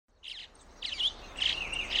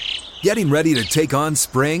Getting ready to take on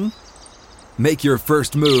spring? Make your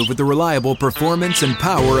first move with the reliable performance and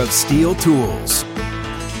power of Steel tools.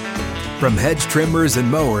 From hedge trimmers and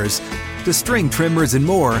mowers to string trimmers and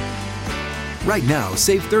more, right now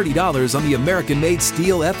save $30 on the American-made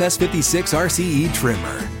Steel FS56 RCE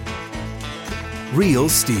trimmer. Real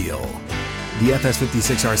Steel. The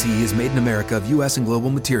FS56 RCE is made in America of U.S. and global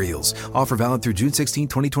materials. Offer valid through June 16,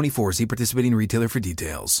 2024. See participating retailer for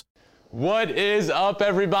details. What is up,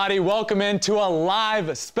 everybody? Welcome into a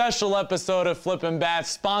live special episode of Flippin' Bats,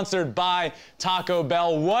 sponsored by Taco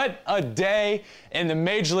Bell. What a day in the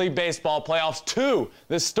Major League Baseball playoffs.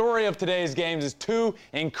 The story of today's games is two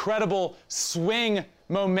incredible swing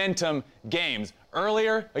momentum games.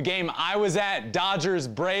 Earlier, a game I was at,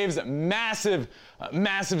 Dodgers-Braves, massive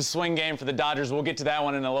swing game for the Dodgers. We'll get to that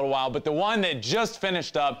one in a little while. But the one that just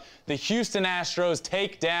finished up, the Houston Astros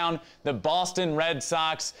take down the Boston Red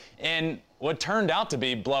Sox in what turned out to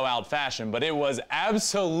be blowout fashion, but it was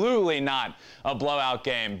absolutely not a blowout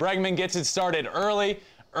game. Bregman gets it started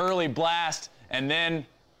early blast, and then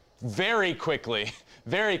very quickly,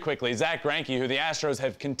 Zach Greinke, who the Astros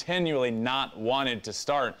have continually not wanted to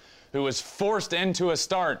start, who was forced into a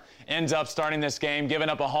start, ends up starting this game, giving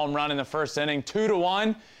up a home run in the first inning,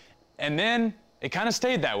 2-1, and then it kind of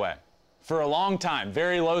stayed that way for a long time.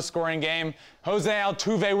 Very low-scoring game. Jose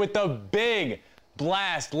Altuve with the big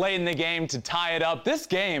blast late in the game to tie it up. This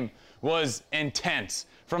game was intense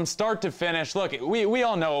from start to finish. Look, we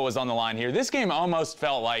all know what was on the line here. This game almost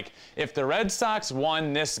felt like if the Red Sox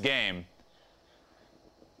won this game,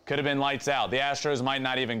 could have been lights out. The Astros might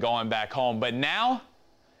not even going back home, but now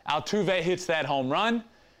Altuve hits that home run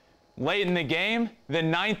late in the game. The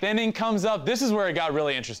ninth inning comes up. This is where it got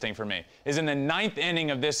really interesting for me, is in the ninth inning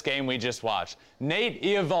of this game we just watched. Nate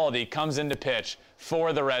Eovaldi comes in to pitch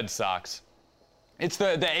for the Red Sox. It's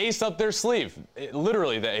the ace up their sleeve,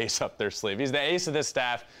 literally the ace up their sleeve. He's the ace of this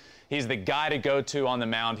staff. He's the guy to go to on the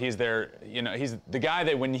mound. He's he's the guy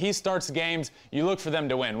that when he starts games, you look for them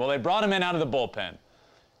to win. Well, they brought him in out of the bullpen.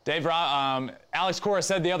 Alex Cora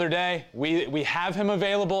said the other day, we have him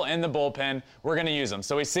available in the bullpen. We're going to use him.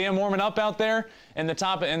 So we see him warming up out there in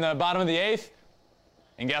the bottom of the eighth.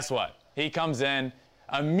 And guess what? He comes in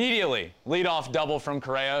immediately, leadoff double from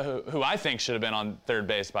Correa, who I think should have been on third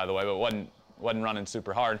base, by the way, but wasn't running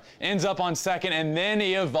super hard. Ends up on second, and then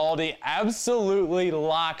Eovaldi absolutely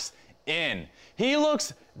locks in. He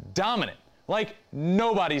looks dominant, like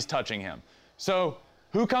nobody's touching him. So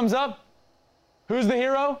who comes up? Who's the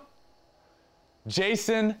hero?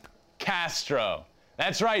 Jason Castro.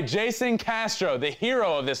 That's right, Jason Castro, the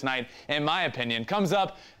hero of this night, in my opinion, comes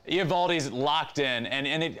up. Eovaldi's locked in,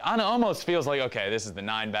 and it almost feels like, okay, this is the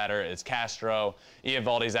 9-batter. It's Castro.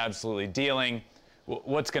 Eovaldi's absolutely dealing.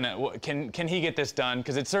 Can he get this done?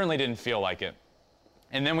 Because it certainly didn't feel like it.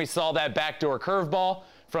 And then we saw that backdoor curveball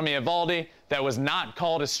from Eovaldi that was not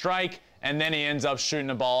called a strike, and then he ends up shooting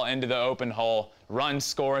the ball into the open hole. Run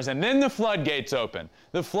scores, and then the floodgates open.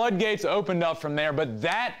 The floodgates opened up from there, but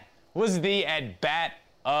that was the at-bat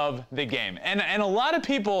of the game. And a lot of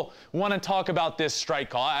people want to talk about this strike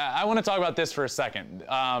call. I want to talk about this for a second.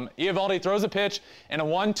 Eovaldi throws a pitch in a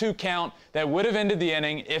 1-2 count that would have ended the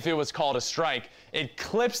inning if it was called a strike. It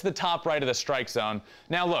clips the top right of the strike zone.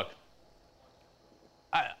 Now look,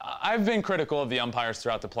 I've been critical of the umpires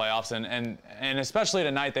throughout the playoffs, and especially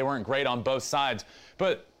tonight, they weren't great on both sides.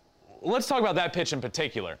 But let's talk about that pitch in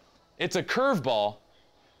particular. It's a curveball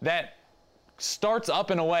that starts up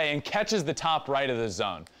and away and catches the top right of the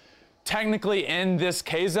zone. Technically in this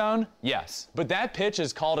K zone, yes, but that pitch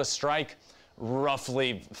is called a strike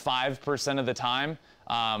roughly 5% of the time.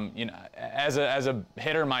 As a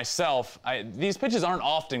hitter myself, these pitches aren't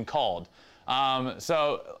often called.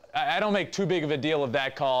 So I don't make too big of a deal of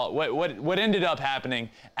that call. What ended up happening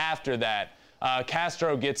after that,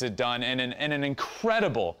 Castro gets it done in an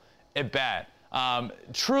incredible at-bat.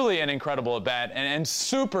 Truly an incredible at-bat and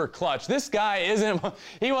super clutch. This guy he's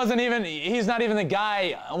not even the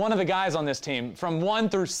guy, one of the guys on this team. From 1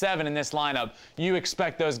 through 7 in this lineup, you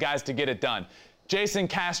expect those guys to get it done. Jason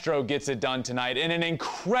Castro gets it done tonight in an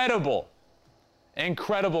incredible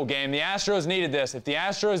game. The Astros needed this. If the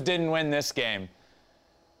Astros didn't win this game,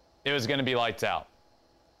 it was going to be lights out.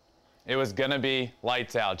 It was going to be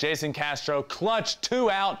lights out. Jason Castro, clutch,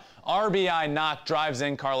 2-out, RBI knock, drives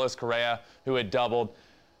in Carlos Correa, who had doubled.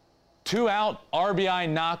 2-out, RBI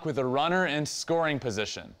knock with a runner in scoring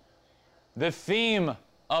position. The theme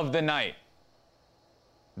of the night.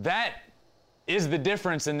 That is the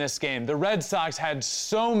difference in this game. The Red Sox had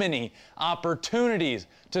so many opportunities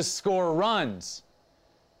to score runs.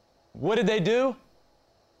 What did they do?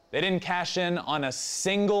 They didn't cash in on a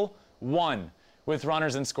single one. with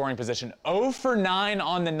runners in scoring position. 0 for 9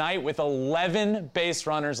 on the night with 11 base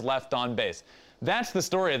runners left on base. That's the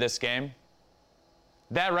story of this game.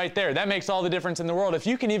 That right there, that makes all the difference in the world. If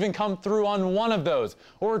you can even come through on one of those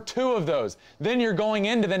or two of those, then you're going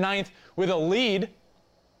into the ninth with a lead.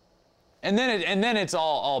 And then it's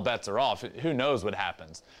all bets are off. Who knows what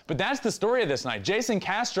happens? But that's the story of this night. Jason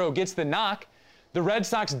Castro gets the knock. The Red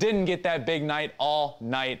Sox didn't get that big night all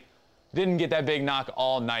night. Didn't get that big knock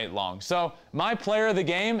all night long. So my player of the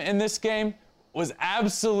game in this game was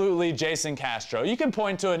absolutely Jason Castro. You can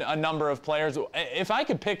point to a number of players. If I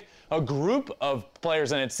could pick a group of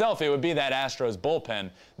players in itself, it would be that Astros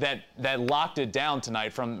bullpen that locked it down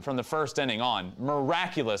tonight from the first inning on.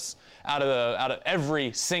 Miraculous out of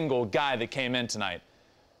every single guy that came in tonight.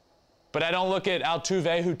 But I don't look at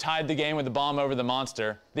Altuve, who tied the game with the bomb over the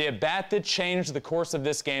monster. The at-bat that changed the course of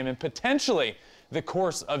this game and potentially the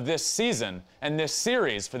course of this season and this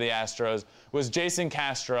series for the Astros was Jason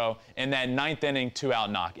Castro in that ninth inning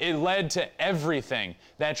two-out knock. It led to everything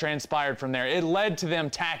that transpired from there. It led to them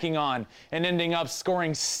tacking on and ending up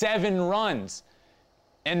scoring 7 runs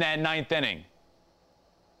in that ninth inning.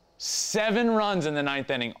 7 runs in the ninth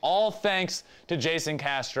inning, all thanks to Jason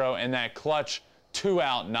Castro and that clutch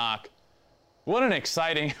two-out knock. What an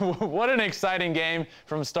exciting game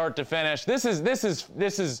from start to finish. This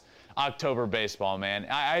is October baseball, man.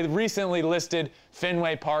 I recently listed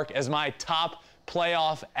Fenway Park as my top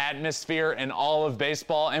playoff atmosphere in all of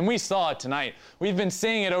baseball, and we saw it tonight. We've been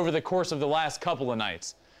seeing it over the course of the last couple of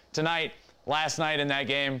nights. Tonight, last night in that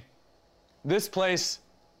game, this place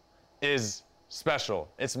is special.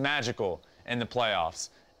 It's magical in the playoffs,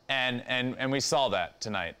 and we saw that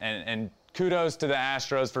tonight. And kudos to the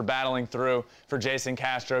Astros for battling through, for Jason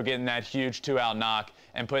Castro getting that huge two-out knock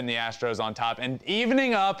and putting the Astros on top and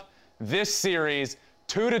evening up this series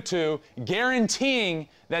 2-2, guaranteeing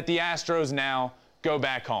that the Astros now go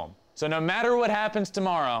back home. So no matter what happens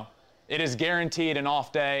tomorrow, it is guaranteed an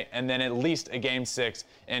off day and then at least a Game 6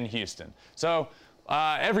 in Houston. So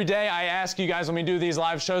every day I ask you guys when we do these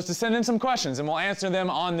live shows to send in some questions, and we'll answer them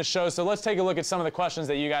on the show. So let's take a look at some of the questions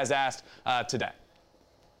that you guys asked today.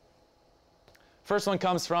 First one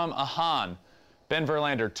comes from Ahan. Ben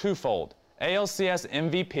Verlander, twofold. ALCS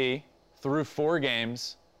MVP through 4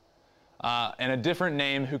 games, and a different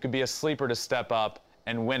name who could be a sleeper to step up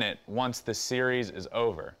and win it once the series is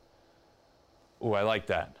over. Ooh, I like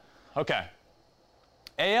that. Okay.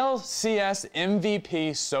 ALCS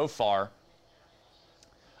MVP so far.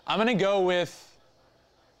 I'm going to go with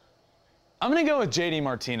JD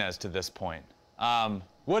Martinez to this point.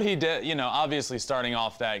 What he did, obviously starting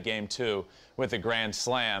off that game 2 with a grand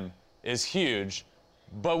slam is huge.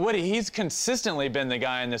 But he's consistently been the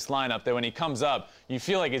guy in this lineup that when he comes up, you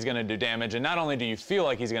feel like he's going to do damage. And not only do you feel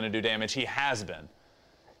like he's going to do damage, he has been.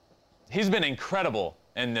 He's been incredible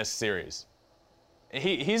in this series.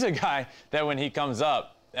 He's a guy that when he comes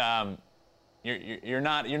up, you're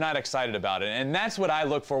not excited about it. And that's what I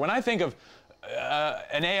look for. When I think of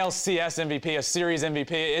an ALCS MVP, a series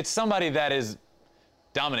MVP, it's somebody that is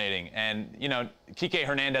dominating. And, Kike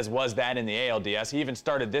Hernandez was that in the ALDS. He even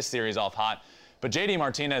started this series off hot. But JD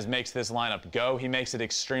Martinez makes this lineup go. He makes it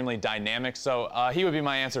extremely dynamic. So he would be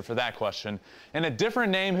my answer for that question. And a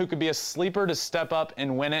different name who could be a sleeper to step up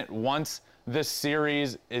and win it once this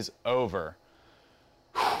series is over.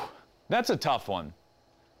 That's a tough one.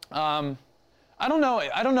 I don't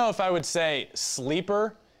know if I would say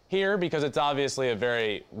sleeper here because it's obviously a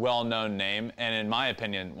very well-known name and, in my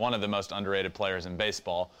opinion, one of the most underrated players in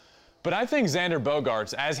baseball. But I think Xander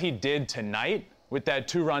Bogaerts, as he did tonight with that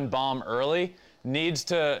 2-run bomb early, needs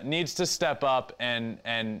to step up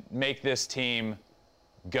and make this team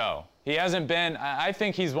go. He hasn't been. I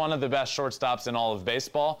think he's one of the best shortstops in all of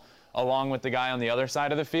baseball, along with the guy on the other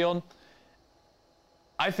side of the field.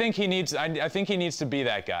 I think he needs to be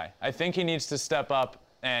that guy. I think he needs to step up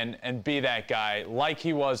and be that guy like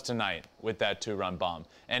he was tonight with that 2-run bomb.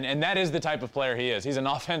 And that is the type of player he is. He's an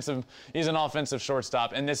offensive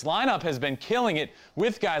shortstop. And this lineup has been killing it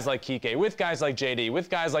with guys like Kike, with guys like JD,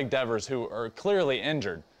 with guys like Devers who are clearly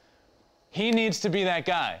injured. He needs to be that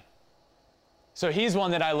guy. So he's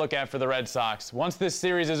one that I look at for the Red Sox. Once this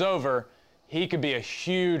series is over, he could be a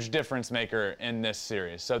huge difference maker in this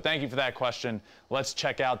series. So thank you for that question. Let's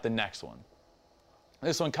check out the next one.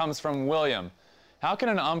 This one comes from William. How can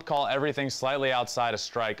an ump call everything slightly outside a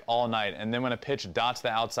strike all night, and then when a pitch dots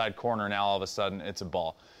the outside corner, now all of a sudden it's a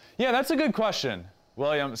ball? Yeah, that's a good question,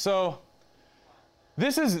 William. So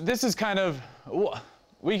this is kind of,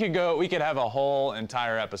 we could have a whole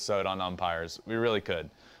entire episode on umpires. We really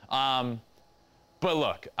could. But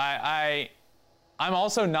look, I I'm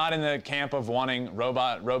also not in the camp of wanting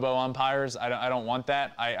robo umpires. I don't want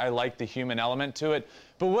that. I like the human element to it.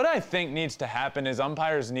 But what I think needs to happen is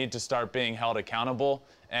umpires need to start being held accountable.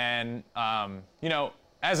 And, you know,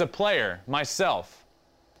 as a player, myself,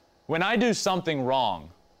 when I do something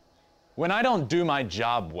wrong, when I don't do my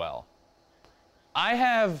job well, I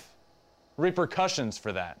have repercussions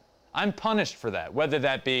for that. I'm punished for that, whether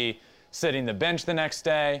that be sitting the bench the next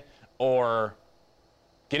day or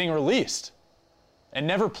getting released and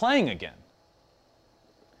never playing again.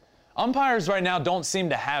 Umpires right now don't seem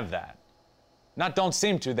to have that. Not don't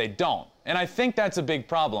seem to, they don't. And I think that's a big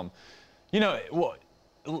problem. You know,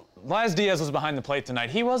 Laz Diaz was behind the plate tonight.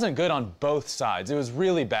 He wasn't good on both sides. It was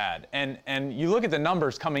really bad. And you look at the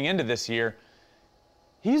numbers coming into this year,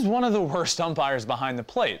 he's one of the worst umpires behind the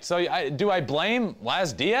plate. So do I blame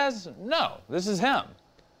Laz Diaz? No, this is him.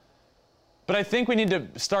 But I think we need to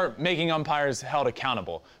start making umpires held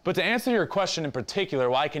accountable. But to answer your question in particular,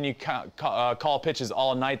 why can you call pitches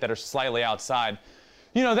all night that are slightly outside?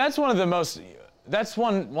 You know, that's one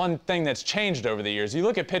thing that's changed over the years. You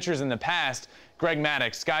look at pitchers in the past, Greg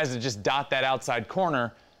Maddux, guys that just dot that outside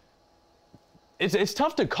corner. It's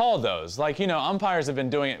tough to call those. Like, you know, umpires have been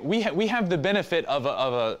doing it. We have the benefit of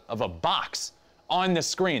a box on the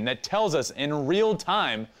screen that tells us in real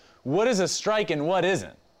time what is a strike and what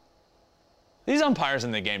isn't. These umpires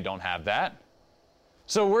in the game don't have that.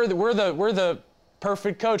 So we're the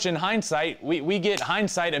perfect coach in hindsight. We get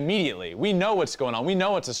hindsight immediately. We know what's going on. We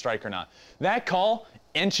know it's a strike or not. That call,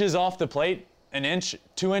 inches off the plate, an inch,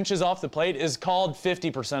 2 inches off the plate, is called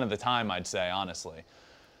 50% of the time, I'd say, honestly.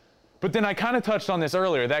 But then I kind of touched on this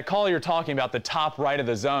earlier. That call you're talking about, the top right of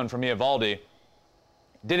the zone from Eovaldi,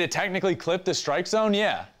 did it technically clip the strike zone?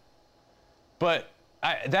 Yeah. But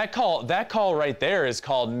that call right there is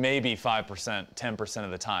called maybe 5%, 10% of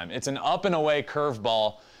the time. It's an up and away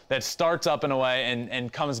curveball that starts up and away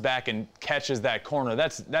and comes back and catches that corner.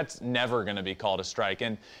 That's never going to be called a strike.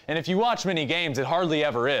 And if you watch many games, it hardly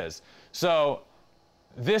ever is. So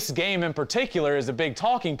this game in particular is a big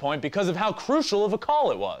talking point because of how crucial of a call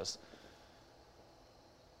it was.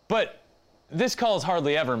 But this call is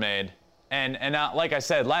hardly ever made. And like I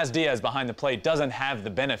said, Laz Diaz behind the plate doesn't have the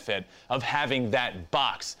benefit of having that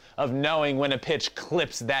box, of knowing when a pitch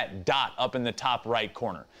clips that dot up in the top right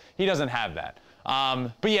corner. He doesn't have that.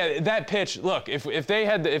 But yeah, that pitch, look, if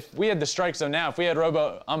we had the strike zone now, if we had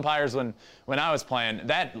robo umpires when I was playing,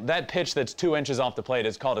 that pitch that's 2 inches off the plate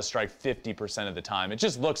is called a strike 50% of the time. It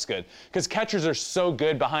just looks good because catchers are so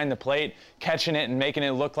good behind the plate, catching it and making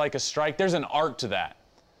it look like a strike. There's an art to that.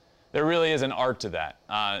 There really is an art to that.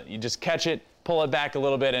 You just catch it, pull it back a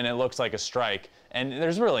little bit, and it looks like a strike. And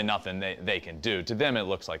there's really nothing they can do. To them, it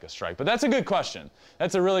looks like a strike. But that's a good question.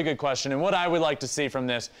 That's a really good question. And what I would like to see from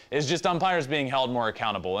this is just umpires being held more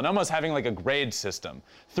accountable and almost having like a grade system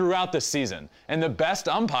throughout the season. And the best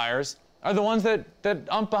umpires are the ones that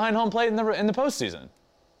ump behind home plate in the postseason.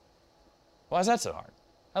 Why is that so hard?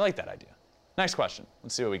 I like that idea. Next question.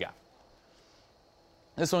 Let's see what we got.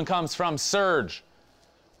 This one comes from Serge.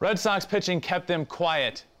 Red Sox pitching kept them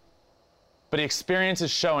quiet, but the experience is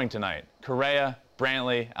showing tonight. Correa,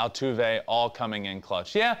 Brantley, Altuve, all coming in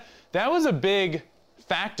clutch. Yeah, that was a big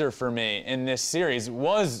factor for me in this series,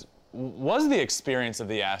 was the experience of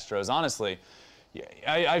the Astros, honestly.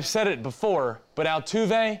 I've said it before, but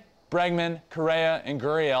Altuve, Bregman, Correa, and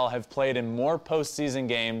Gurriel have played in more postseason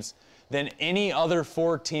games than any other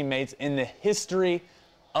four teammates in the history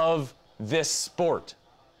of this sport.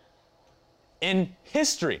 In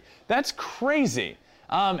history. That's crazy.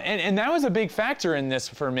 And that was a big factor in this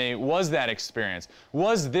for me, was that experience.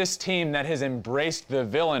 Was this team that has embraced the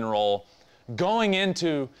villain role going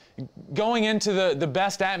into the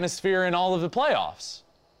best atmosphere in all of the playoffs?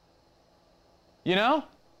 You know?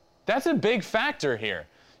 That's a big factor here.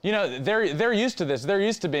 You know, they're used to this. They're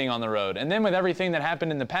used to being on the road. And then with everything that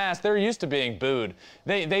happened in the past, they're used to being booed.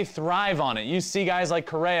 They thrive on it. You see guys like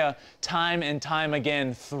Correa time and time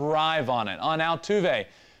again thrive on it. On Altuve,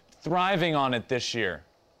 thriving on it this year.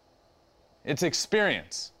 It's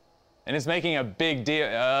experience. And it's making a big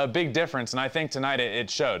difference. And I think tonight it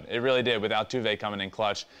showed. It really did, with Altuve coming in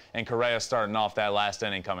clutch and Correa starting off that last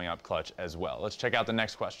inning coming up clutch as well. Let's check out the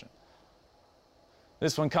next question.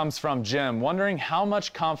 This one comes from Jim, wondering how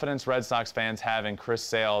much confidence Red Sox fans have in Chris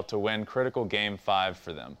Sale to win critical Game 5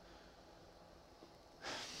 for them.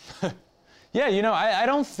 Yeah, you know, I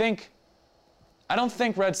don't think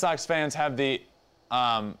Red Sox fans have the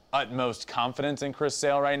utmost confidence in Chris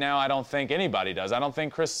Sale right now. I don't think anybody does. I don't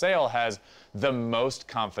think Chris Sale has the most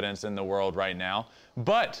confidence in the world right now.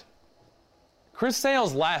 But Chris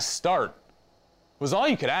Sale's last start was all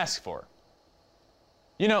you could ask for.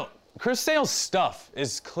 You know, Chris Sale's stuff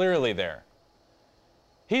is clearly there.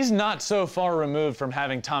 He's not so far removed from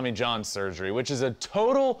having Tommy John surgery, which is a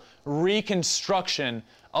total reconstruction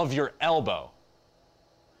of your elbow.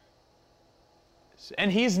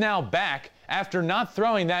 And he's now back after not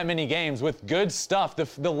throwing that many games with good stuff.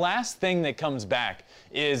 The last thing that comes back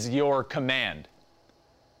is your command.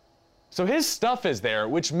 So his stuff is there,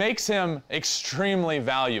 which makes him extremely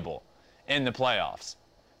valuable in the playoffs.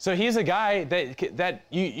 So he's a guy that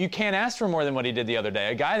you can't ask for more than what he did the other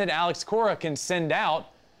day. A guy that Alex Cora can send out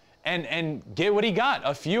and get what he got.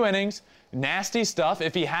 A few innings, nasty stuff.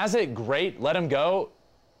 If he has it, great. Let him go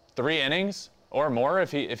 3 innings or more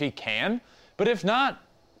if he can. But if not,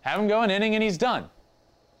 have him go an inning and he's done.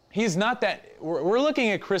 He's not that. We're looking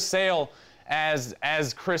at Chris Sale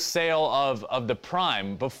as Chris Sale of the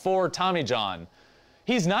prime before Tommy John.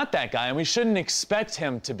 He's not that guy, and we shouldn't expect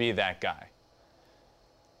him to be that guy.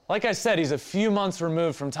 Like I said, he's a few months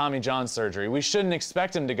removed from Tommy John surgery. We shouldn't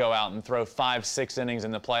expect him to go out and throw 5-6 innings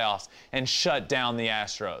in the playoffs and shut down the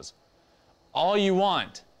Astros. All you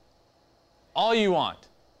want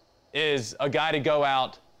is a guy to go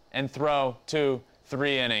out and throw 2-3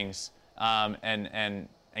 innings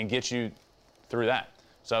and get you through that.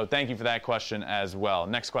 So thank you for that question as well.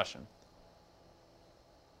 Next question.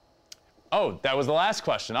 Oh, that was the last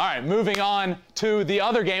question. All right, moving on to the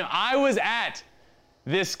other game. I was at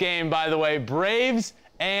this game, by the way, Braves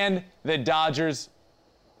and the Dodgers.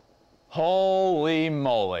 Holy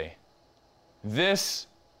moly. This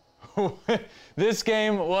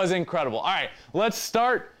game was incredible. All right, let's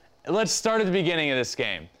start at the beginning of this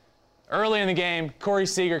game. Early in the game, Corey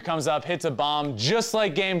Seager comes up, hits a bomb, just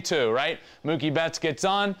like game 2, right? Mookie Betts gets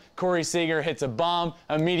on, Corey Seager hits a bomb,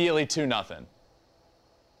 immediately 2-0.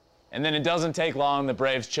 And then it doesn't take long, the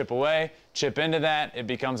Braves chip into that, it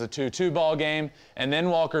becomes a 2-2 ball game, and then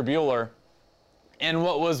Walker Buehler, in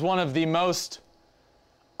what was one of the most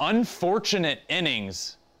unfortunate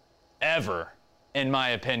innings ever, in my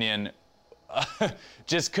opinion,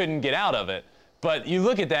 just couldn't get out of it. But you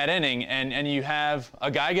look at that inning, and you have a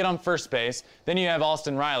guy get on first base. Then you have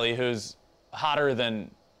Austin Riley, who's hotter than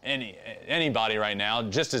anybody right now,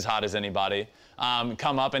 just as hot as anybody,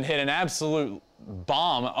 come up and hit an absolute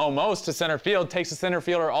bomb almost to center field, takes the center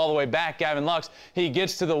fielder all the way back, Gavin Lux. He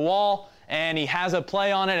gets to the wall, and he has a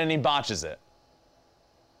play on it, and he botches it.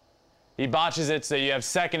 He botches it, so you have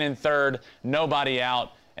second and third, nobody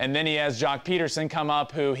out. And then he has Jock Peterson come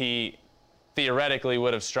up, who he theoretically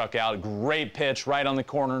would have struck out. Great pitch right on the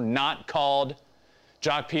corner, not called.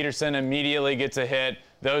 Jock Peterson immediately gets a hit.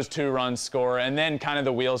 Those 2 runs score, and then kind of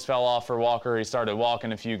the wheels fell off for Walker. He started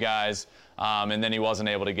walking a few guys, and then he wasn't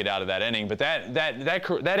able to get out of that inning. But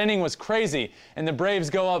that inning was crazy, and the Braves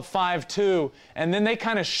go up 5-2, and then they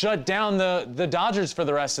kind of shut down the Dodgers for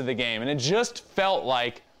the rest of the game, and it just felt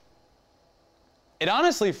like, it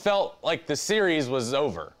honestly felt like the series was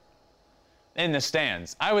over. In the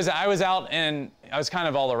stands. I was out, and I was kind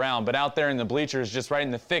of all around, but out there in the bleachers, just right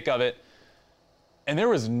in the thick of it, and there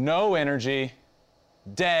was no energy,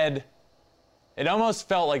 dead. It almost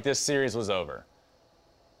felt like this series was over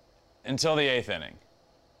until the 8th inning.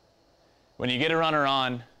 When you get a runner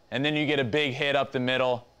on, and then you get a big hit up the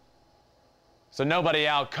middle. So nobody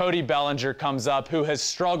out. Cody Bellinger comes up, who has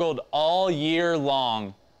struggled all year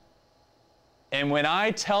long. And when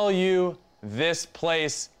I tell you this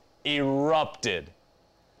place erupted.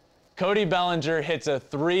 Cody Bellinger hits a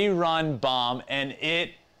 3-run bomb, and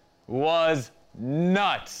it was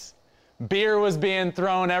nuts. Beer was being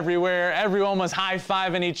thrown everywhere. Everyone was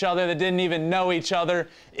high-fiving each other that didn't even know each other.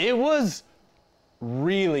 It was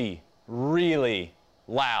really, really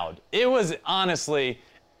loud. It was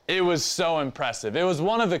so impressive. It was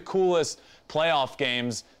one of the coolest playoff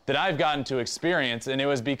games that I've gotten to experience, and it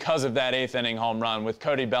was because of that 8th inning home run with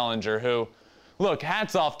Cody Bellinger, who, look,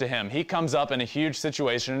 hats off to him. He comes up in a huge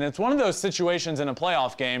situation, and it's one of those situations in a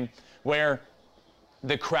playoff game where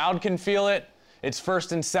the crowd can feel it. It's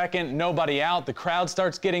first and second, nobody out. The crowd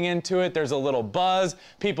starts getting into it. There's a little buzz.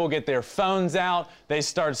 People get their phones out. They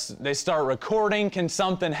start recording. Can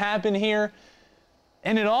something happen here?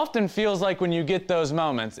 And it often feels like when you get those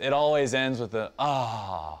moments, it always ends with a,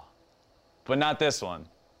 but not this one.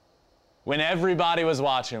 When everybody was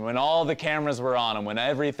watching, when all the cameras were on him, when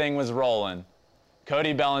everything was rolling,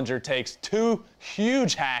 Cody Bellinger takes 2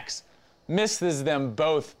 huge hacks, misses them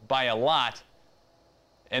both by a lot,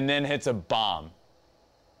 and then hits a bomb.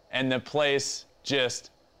 And the place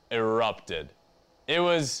just erupted. It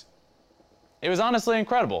was honestly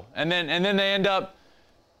incredible. And then they end up,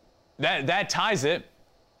 that ties it.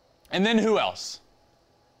 And then who else?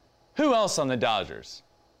 Who else on the Dodgers?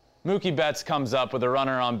 Mookie Betts comes up with a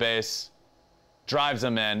runner on base, drives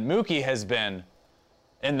them in. Mookie has been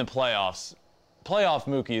in the playoffs. Playoff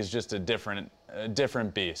Mookie is just a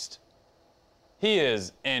different beast. He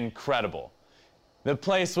is incredible. The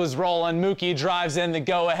place was rolling. Mookie drives in the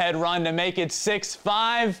go-ahead run to make it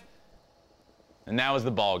 6-5. And that was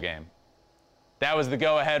the ball game. That was the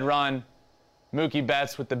go-ahead run. Mookie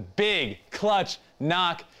Betts with the big clutch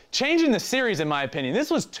knock, changing the series in my opinion.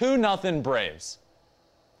 This was 2-0 Braves.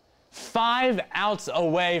 5 outs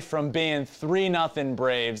away from being 3-0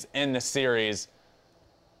 Braves in the series.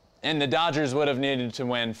 And the Dodgers would have needed to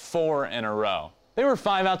win 4 in a row. They were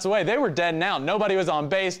 5 outs away. They were dead and out. Nobody was on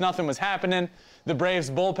base. Nothing was happening. The Braves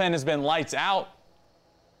bullpen has been lights out.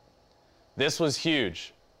 This was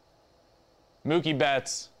huge. Mookie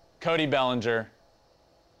Betts, Cody Bellinger.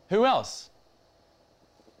 Who else?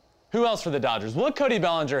 Who else for the Dodgers? What Cody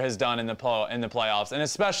Bellinger has done in the playoffs, and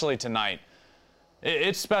especially tonight,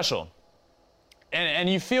 it's special. And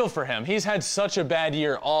you feel for him. He's had such a bad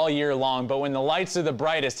year all year long, but when the lights are the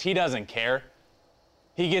brightest, he doesn't care.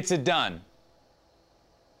 He gets it done.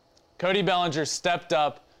 Cody Bellinger stepped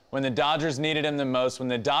up when the Dodgers needed him the most, when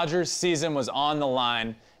the Dodgers season was on the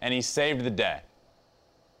line, and he saved the day.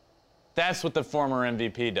 That's what the former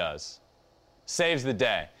MVP does. Saves the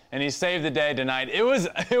day. And he saved the day tonight. It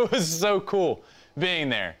was so cool being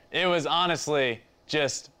there. It was honestly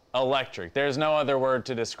just electric. There's no other word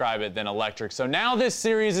to describe it than electric. So now this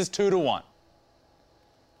series is 2-1.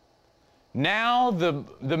 Now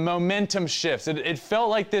the momentum shifts. It felt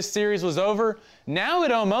like this series was over. Now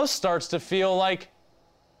it almost starts to feel like,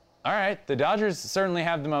 all right, the Dodgers certainly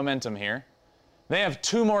have the momentum here. They have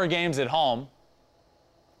 2 more games at home.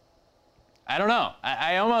 I don't know.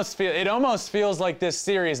 I almost feel it almost feels like this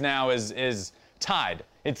series now is tied.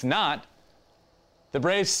 It's not. The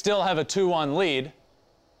Braves still have a 2-1 lead,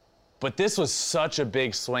 but this was such a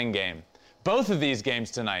big swing game. Both of these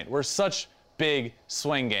games tonight were such big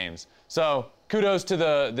swing games. So kudos to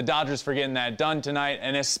the Dodgers for getting that done tonight,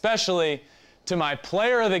 and especially to my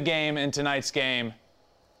player of the game in tonight's game,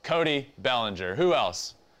 Cody Bellinger. Who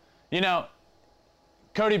else? You know,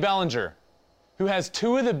 Cody Bellinger, who has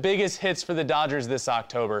 2 of the biggest hits for the Dodgers this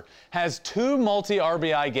October, has 2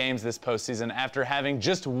 multi-RBI games this postseason after having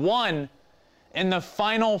just 1 in the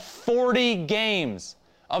final 40 games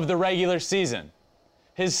of the regular season.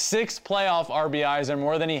 His 6 playoff RBIs are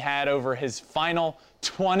more than he had over his final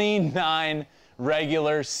 29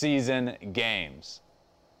 regular season games,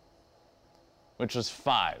 which was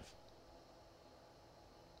 5.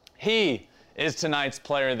 He is tonight's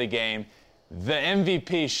player of the game. The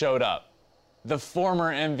MVP showed up. The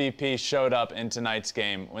former MVP showed up in tonight's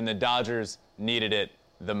game when the Dodgers needed it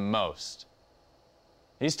the most.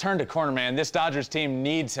 He's turned a corner, man. This Dodgers team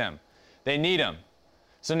needs him. They need him.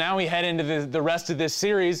 So now we head into the rest of this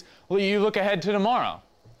series. Well, you look ahead to tomorrow.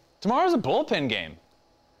 Tomorrow's a bullpen game.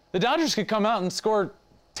 The Dodgers could come out and score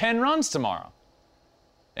 10 runs tomorrow.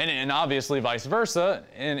 And obviously vice versa.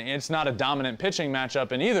 And it's not a dominant pitching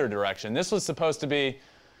matchup in either direction. This was supposed to be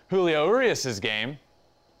Julio Urias' game,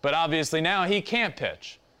 but obviously now he can't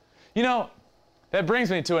pitch. You know, that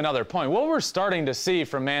brings me to another point. What we're starting to see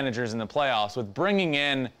from managers in the playoffs with bringing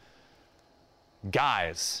in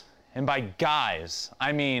guys, and by guys,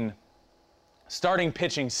 I mean starting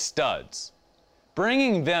pitching studs,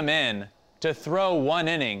 bringing them in to throw 1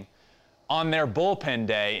 inning on their bullpen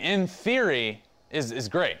day, in theory, is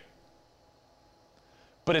great.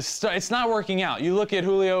 But it's not working out. You look at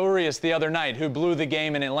Julio Urias the other night, who blew the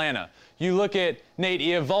game in Atlanta. You look at Nate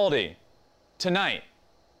Eovaldi tonight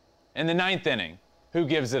in the 9th inning, who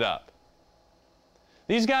gives it up.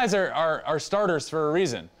 These guys are starters for a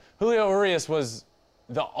reason. Julio Urias was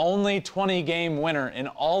the only 20-game winner in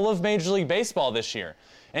all of Major League Baseball this year.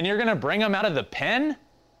 And you're going to bring him out of the pen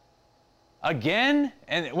again?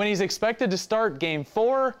 And when he's expected to start Game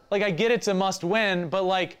 4? Like, I get it's a must-win, but,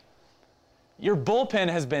 like, your bullpen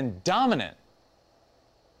has been dominant.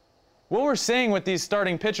 What we're seeing with these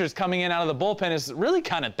starting pitchers coming in out of the bullpen is really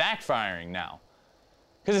kind of backfiring now.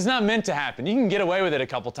 Because it's not meant to happen. You can get away with it a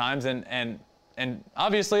couple times, and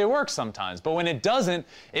obviously it works sometimes. But when it doesn't,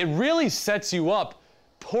 it really sets you up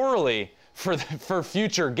poorly for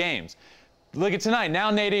future games. Look at tonight.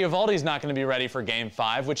 Now Nate Eovaldi's not going to be ready for Game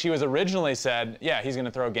 5, which he was originally said, yeah, he's going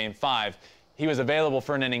to throw Game 5. He was available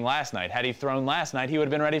for an inning last night. Had he thrown last night, he would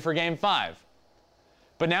have been ready for Game 5.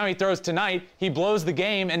 But now he throws tonight, he blows the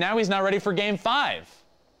game, and now he's not ready for Game 5.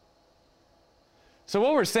 So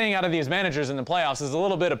what we're seeing out of these managers in the playoffs is a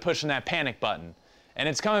little bit of pushing that panic button. And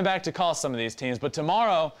it's coming back to cost some of these teams. But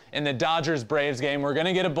tomorrow, in the Dodgers-Braves game, we're going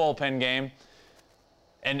to get a bullpen game.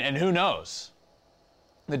 And who knows?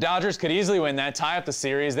 The Dodgers could easily win that, tie up the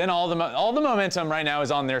series. Then all the momentum right now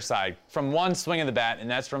is on their side from one swing of the bat, and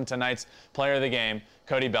that's from tonight's player of the game,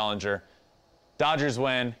 Cody Bellinger. Dodgers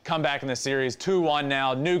win, come back in the series, 2-1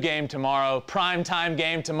 now, new game tomorrow, primetime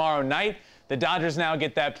game tomorrow night. The Dodgers now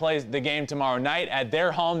get the game tomorrow night at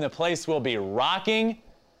their home. The place will be rocking.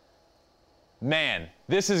 Man,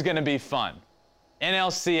 this is going to be fun.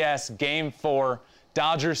 NLCS Game 4,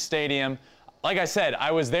 Dodger Stadium. Like I said,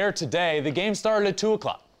 I was there today. The game started at 2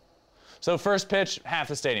 o'clock. So first pitch, half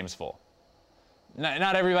the stadium's full.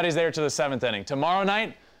 Not everybody's there to the 7th inning. Tomorrow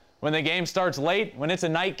night, when the game starts late, when it's a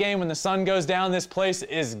night game, when the sun goes down, this place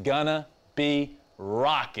is gonna be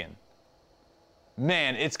rocking.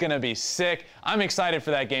 Man, it's gonna be sick. I'm excited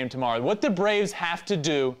for that game tomorrow. What the Braves have to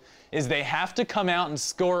do is they have to come out and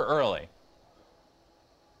score early,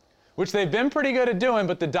 which they've been pretty good at doing,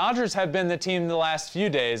 but the Dodgers have been the team the last few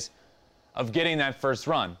days of getting that first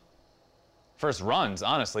run. First runs,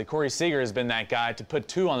 honestly. Corey Seager has been that guy to put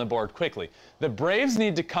 2 on the board quickly. The Braves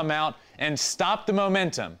need to come out and stop the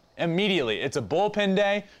momentum immediately. It's a bullpen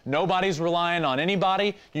day. Nobody's relying on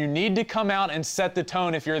anybody. You need to come out and set the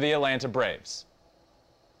tone if you're the Atlanta Braves.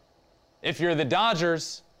 If you're the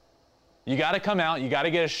Dodgers, you got to come out. You got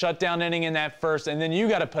to get a shutdown inning in that first, and then you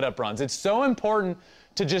got to put up runs. It's so important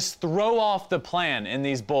to just throw off the plan in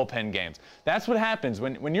these bullpen games. That's what happens.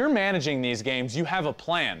 When you're managing these games, you have a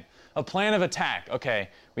plan of attack. Okay,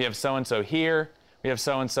 we have so-and-so here. We have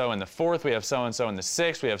so-and-so in the 4th. We have so-and-so in the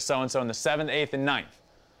 6th. We have so-and-so in the 7th, 8th, and 9th.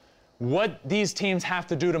 What these teams have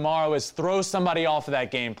to do tomorrow is throw somebody off of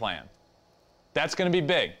that game plan. That's going to be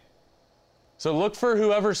big. So look for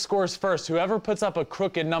whoever scores first, whoever puts up a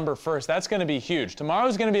crooked number first. That's going to be huge.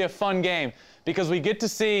 Tomorrow's going to be a fun game because we get to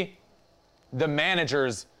see the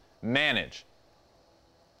managers manage.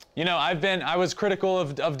 You know, I was critical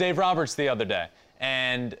of Dave Roberts the other day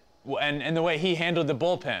and the way he handled the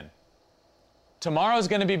bullpen. Tomorrow's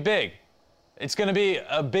going to be big. It's going to be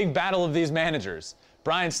a big battle of these managers.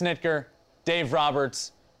 Brian Snitker, Dave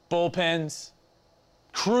Roberts, bullpens.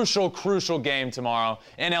 Crucial game tomorrow.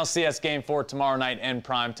 NLCS Game 4 tomorrow night in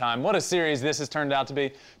prime time. What a series this has turned out to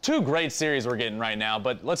be. 2 great series we're getting right now,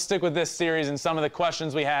 but let's stick with this series and some of the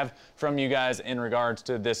questions we have from you guys in regards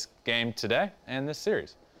to this game today and this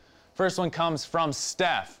series. First one comes from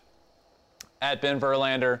Steph at Ben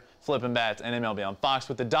Verlander, flipping bats and MLB on Fox.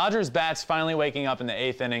 With the Dodgers bats finally waking up in the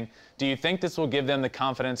 8th inning, do you think this will give them the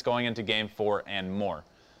confidence going into Game 4 and more?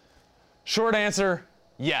 Short answer,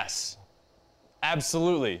 yes.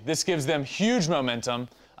 Absolutely. This gives them huge momentum.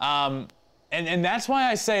 And that's why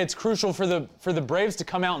I say it's crucial for the Braves to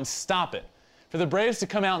come out and stop it. For the Braves to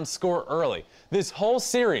come out and score early. This whole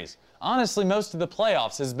series, honestly, most of the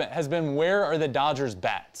playoffs has been where are the Dodgers'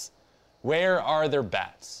 bats? Where are their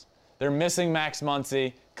bats? They're missing Max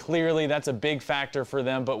Muncy. Clearly, that's a big factor for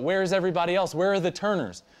them. But where's everybody else? Where are the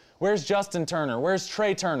Turners? Where's Justin Turner? Where's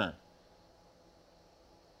Trey Turner?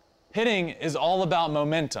 Hitting is all about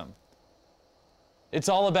momentum. It's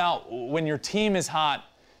all about when your team is hot,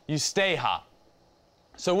 you stay hot.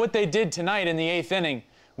 So what they did tonight in the 8th inning,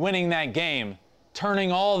 winning that game, turning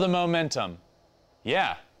all the momentum,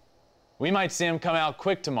 yeah, we might see them come out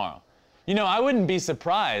quick tomorrow. You know, I wouldn't be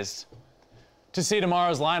surprised to see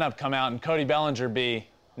tomorrow's lineup come out and Cody Bellinger be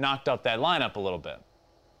knocked up that lineup a little bit.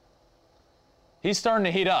 He's starting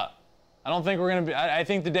to heat up. I don't think we're going to be, I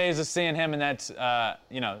think the days of seeing him in that,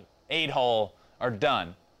 8-hole are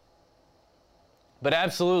done. But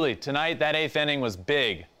absolutely, tonight, that 8th inning was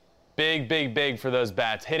big. Big for those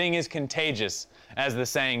bats. Hitting is contagious, as the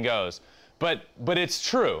saying goes. But it's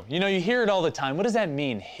true. You know, you hear it all the time. What does that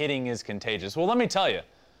mean, hitting is contagious? Well, let me tell you.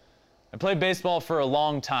 I played baseball for a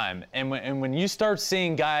long time, and when you start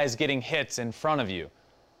seeing guys getting hits in front of you,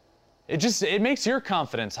 it makes your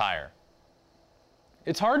confidence higher.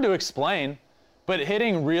 It's hard to explain, but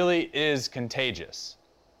hitting really is contagious.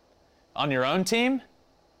 On your own team,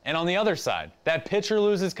 and on the other side, that pitcher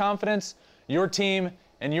loses confidence, your team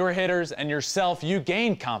and your hitters and yourself, you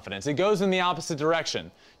gain confidence. It goes in the opposite direction.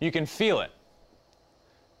 You can feel it.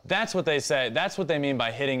 That's what they say. That's what they mean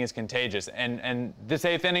by hitting is contagious. And this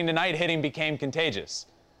 8th inning tonight, hitting became contagious.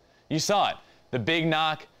 You saw it. The big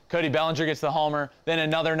knock, Cody Bellinger gets the homer, then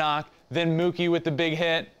another knock, then Mookie with the big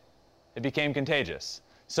hit. It became contagious.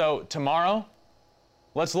 So tomorrow,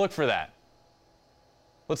 let's look for that.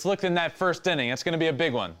 Let's look in that first inning. That's going to be a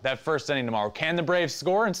big one, that first inning tomorrow. Can the Braves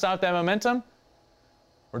score and stop that momentum?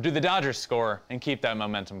 Or do the Dodgers score and keep that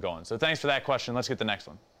momentum going? So thanks for that question. Let's get the next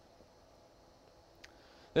one.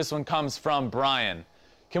 This one comes from Brian.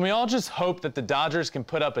 Can we all just hope that the Dodgers can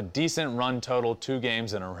put up a decent run total 2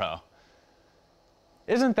 games in a row?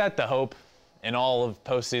 Isn't that the hope in all of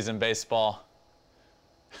postseason baseball?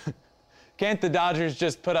 Can't the Dodgers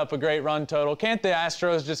just put up a great run total? Can't the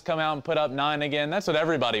Astros just come out and put up 9 again? That's what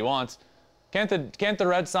everybody wants. Can't the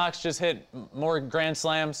Red Sox just hit more grand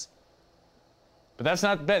slams? But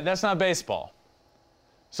that's not baseball.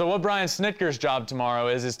 So what Brian Snitker's job tomorrow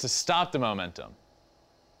is to stop the momentum,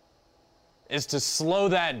 is to slow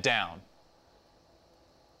that down.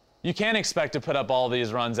 You can't expect to put up all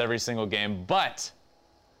these runs every single game, but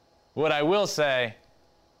what I will say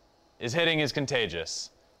is hitting is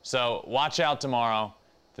contagious. So watch out tomorrow.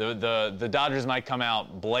 The Dodgers might come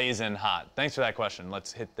out blazing hot. Thanks for that question.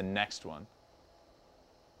 Let's hit the next one.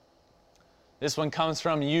 This one comes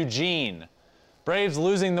from Eugene. Braves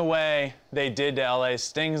losing the way they did to LA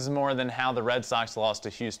stings more than how the Red Sox lost to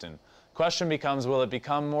Houston. Question becomes, will it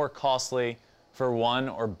become more costly for one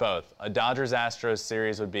or both? A Dodgers-Astros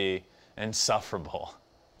series would be insufferable.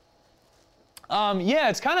 Yeah,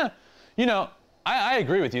 it's kind of, I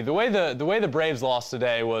agree with you. The way the Braves lost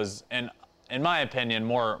today was, in my opinion,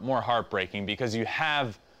 more heartbreaking because you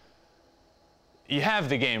have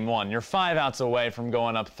the game won. You're 5 outs away from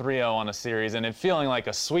going up 3-0 on a series and it feeling like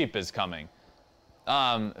a sweep is coming.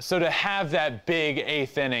 So to have that big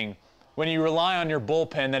 8th inning when you rely on your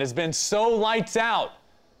bullpen that has been so lights out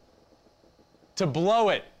to blow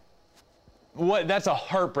it, that's a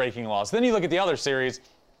heartbreaking loss. Then you look at the other series.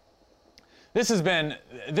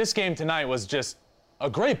 This game tonight was just a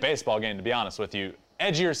great baseball game, to be honest with you.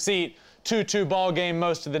 Edge of your seat, 2-2 ball game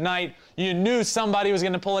most of the night. You knew somebody was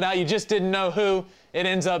going to pull it out. You just didn't know who. It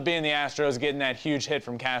ends up being the Astros getting that huge hit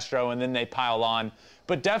from Castro, and then they pile on.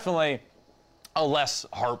 But definitely a less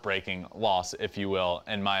heartbreaking loss, if you will,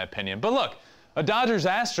 in my opinion. But look, a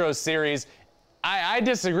Dodgers-Astros series, I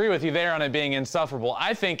disagree with you there on it being insufferable.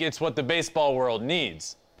 I think it's what the baseball world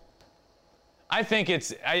needs. I think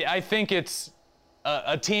it's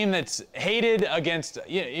a team that's hated against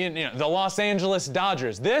the Los Angeles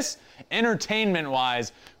Dodgers. This,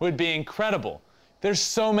 entertainment-wise, would be incredible. There's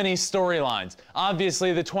so many storylines.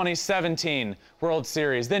 Obviously, the 2017 World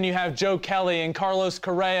Series. Then you have Joe Kelly and Carlos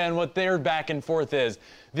Correa and what their back and forth is.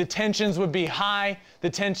 The tensions would be high. The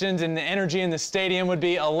tensions and the energy in the stadium would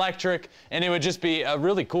be electric. And it would just be a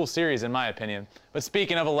really cool series, in my opinion. But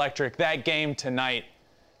speaking of electric, that game tonight,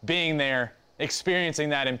 being there, experiencing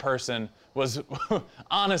that in person, was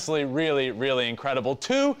honestly really, really incredible.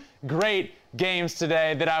 2 great games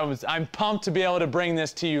today that I'm pumped to be able to bring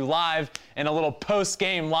this to you live in a little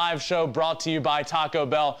post-game live show brought to you by Taco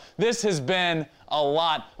Bell. This has been a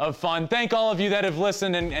lot of fun. Thank all of you that have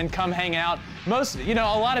listened and come hang out. A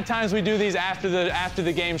lot of times we do these after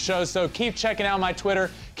the game shows, so keep checking out my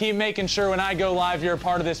Twitter. Keep making sure when I go live you're a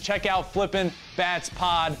part of this. Check out Flippin' Bats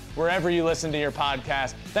Pod wherever you listen to your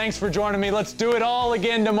podcast. Thanks for joining me. Let's do it all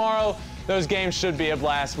again tomorrow. Those games should be a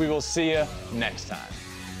blast. We will see you next time.